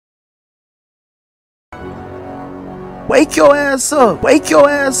Wake your ass up. Wake your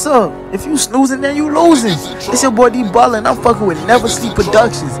ass up. If you snoozing, then you losing. It's your boy D Ballin'. I'm fucking with Never Sleep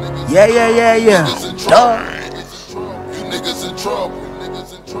Productions. Yeah. Duh. You niggas in trouble. You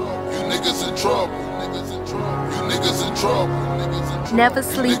niggas in trouble. You niggas in trouble. Never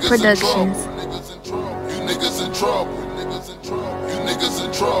Sleep Productions. You niggas in trouble. You niggas in trouble. You niggas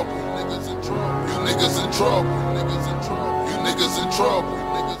in trouble. You niggas in trouble. You niggas in trouble.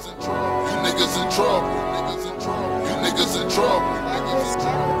 You niggas in trouble.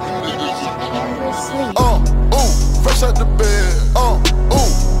 Fresh out the bed.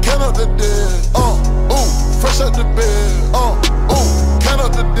 Count out the dead. Fresh out the bed. Count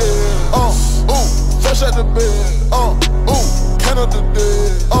out the dead. Fresh out the bed. Count out the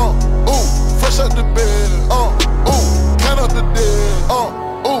dead. Fresh out the bed. Count out the dead.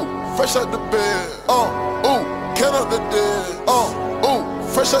 Fresh out the bed. Count out the dead.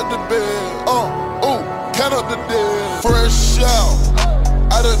 Fresh out the bed. Count out the dead. Fresh out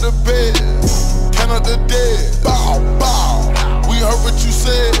of the bed. Count out the dead. Bow, bow. We heard what you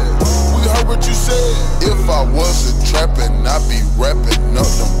said. We heard what you said. If I wasn't trapping, I'd be rapping up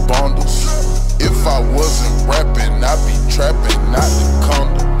them bundles. If I wasn't rapping, I'd be trapping out the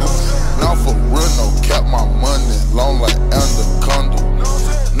condo. Now for real, no cap, my money long like anaconda.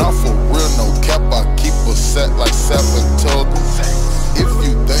 Now for real, no cap, I keep a set like Sabatilda. If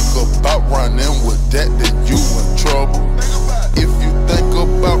you think about running with that, then you in trouble. If you think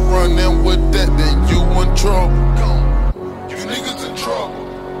about running with that, then you in trouble. You niggas in trouble.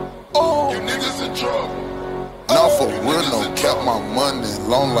 You niggas in trouble. Now for real, no cap, my money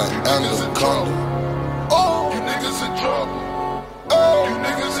long like anaconda. You niggas in trouble. You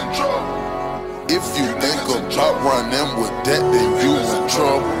niggas in trouble. If you think about running with that, then you in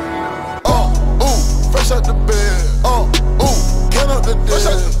trouble. Fresh out the bed. Count out the dead.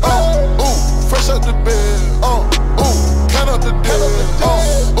 Fresh out the bed. Count out the dead.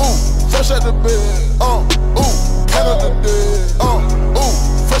 Fresh out the bed. Count out the dead.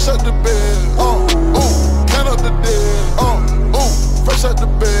 Fresh out the bed. Count out the dead. Fresh out the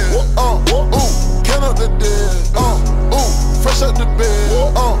bed. Count out the dead. Fresh out the bed.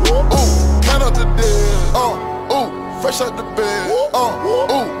 Count out the dead. Fresh out the bed.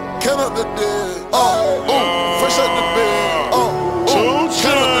 Count out the dead. Fresh out the bed.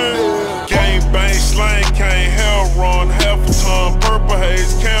 Count out the dead. Gang bang slang, can't hell run. Half a ton, purple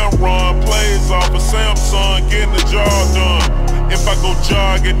haze, can't run. Plays off a Samsung, getting the job done. If I go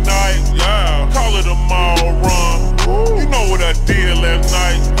jog at night, yeah, call it a mall run. You know what I did last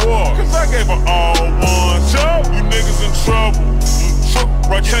night, cause I gave her all one. You niggas in trouble.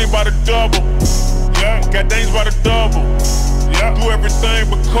 Right chain by the double. Yeah, got things by the double. Yeah, do everything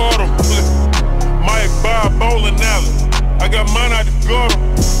but caught them. Might buy a bowling alley. I got mine out the gutter.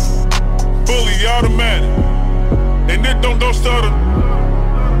 Fully automatic. And it don't stutter.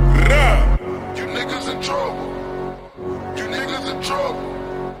 Rah. You niggas in trouble. You niggas in trouble.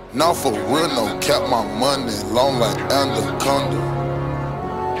 Now for real, no cap, my money long like anaconda.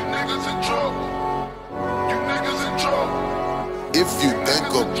 You niggas in trouble. You niggas in trouble. If you think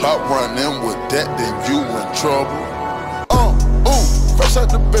about running with that, then you in trouble. Fresh out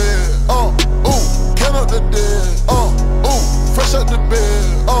the bed. Count out the dead. Fresh out the bed.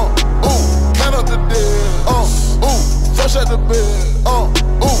 Count out the dead. Fresh out the bed.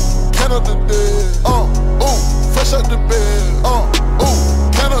 Count out the dead. Fresh out the bed.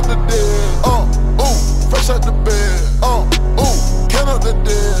 Count out the dead. Fresh out the bed. Count out the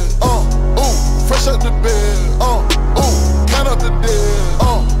dead. Fresh out the bed. Count out the dead.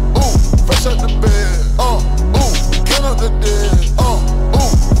 Fresh out the bed. Count out the dead.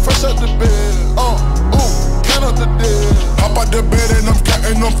 Fresh out the bed. Count out the dead. Hop out the bed and I'm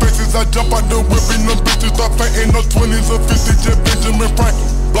counting them faces. I jump out the whip and them bitches start fainting. No 20s or 50s, just Benjamin Franklin.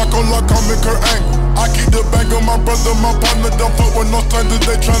 Block on lock, I'm in Kurt Angle. I keep the bang on my brother, my partner. Don't fuck with no strangers,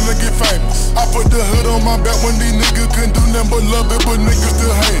 they tryna get famous. I put the hood on my back when these niggas couldn't do nothing but love it, but niggas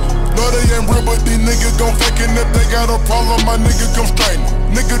still hate it. No, they ain't real, but these niggas gon' fake it. If they got a problem, my niggas come straighten.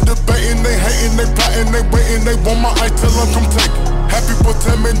 Niggas debating, they hating, they plotting, they waiting. They want my ice, tell them come take it. Happy people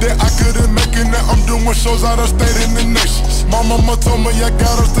tell me that I couldn't make it. Now I'm doing shows out of state in the nation. My mama told me I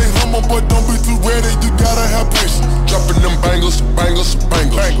gotta stay humble, but don't be too ready, you gotta have patience. Dropping them bangles.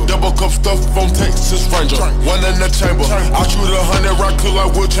 Double cup stuff from Texas Ranger. One in the chamber. I shoot 100 rock till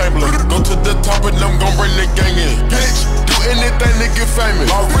I Will Chamberlain. Go to the top and I'm gon' bring the gang in. Bitch, do anything to get famous.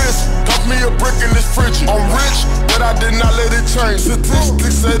 My wrist cost me a brick in this fridge. I'm rich, but I did not let it change.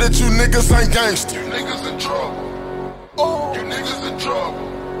 Statistics say that you niggas ain't gangsta. You niggas in trouble. You niggas in trouble.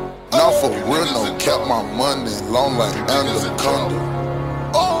 Now for real, no cap, my money long like anaconda.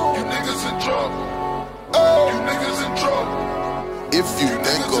 You niggas in trouble. You niggas in trouble. If you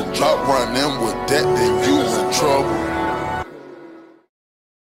think about running with that, then you in trouble.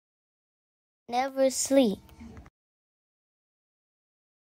 Never sleep.